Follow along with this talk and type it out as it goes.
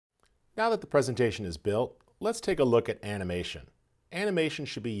Now that the presentation is built, let's take a look at animation. Animation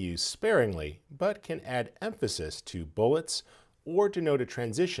should be used sparingly, but can add emphasis to bullets or denote a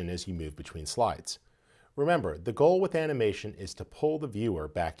transition as you move between slides. Remember, the goal with animation is to pull the viewer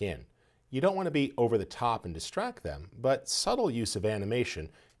back in. You don't want to be over the top and distract them, but subtle use of animation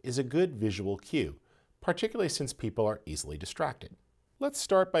is a good visual cue, particularly since people are easily distracted. Let's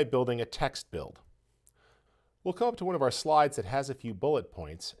start by building a text build. We'll come up to one of our slides that has a few bullet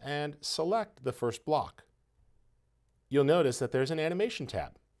points and select the first block. You'll notice that there's an animation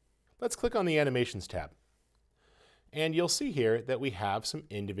tab. Let's click on the animations tab. And you'll see here that we have some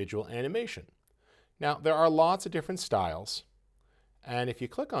individual animation. Now, there are lots of different styles, and if you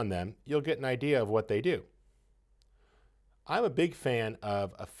click on them, you'll get an idea of what they do. I'm a big fan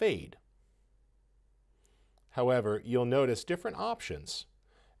of a fade. However, you'll notice different options,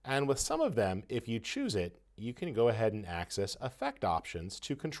 and with some of them, if you choose it, you can go ahead and access effect options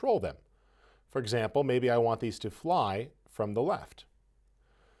to control them. For example, maybe I want these to fly from the left.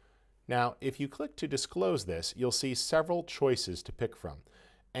 Now, if you click to disclose this, you'll see several choices to pick from.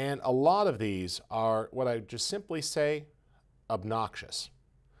 And a lot of these are what I just simply say, obnoxious.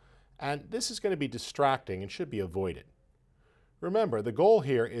 And this is going to be distracting and should be avoided. Remember, the goal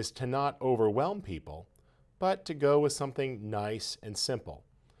here is to not overwhelm people, but to go with something nice and simple.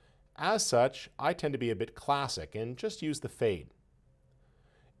 As such, I tend to be a bit classic and just use the fade.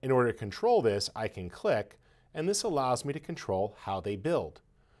 In order to control this, I can click, and this allows me to control how they build.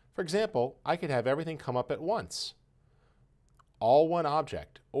 For example, I could have everything come up at once, all one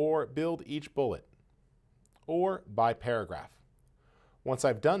object, or build each bullet, or by paragraph. Once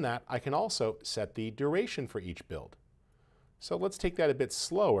I've done that, I can also set the duration for each build. So let's take that a bit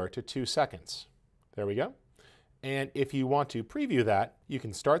slower to 2 seconds. There we go. And if you want to preview that, you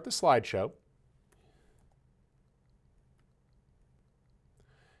can start the slideshow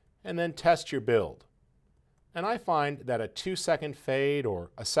and then test your build. And I find that a 2-second fade or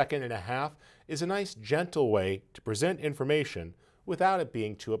a 1.5 seconds is a nice gentle way to present information without it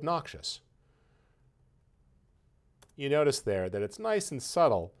being too obnoxious. You notice there that it's nice and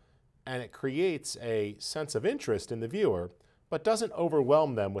subtle, and it creates a sense of interest in the viewer, but doesn't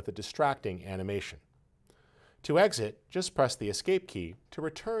overwhelm them with a distracting animation. To exit, just press the Escape key to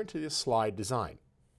return to the slide design.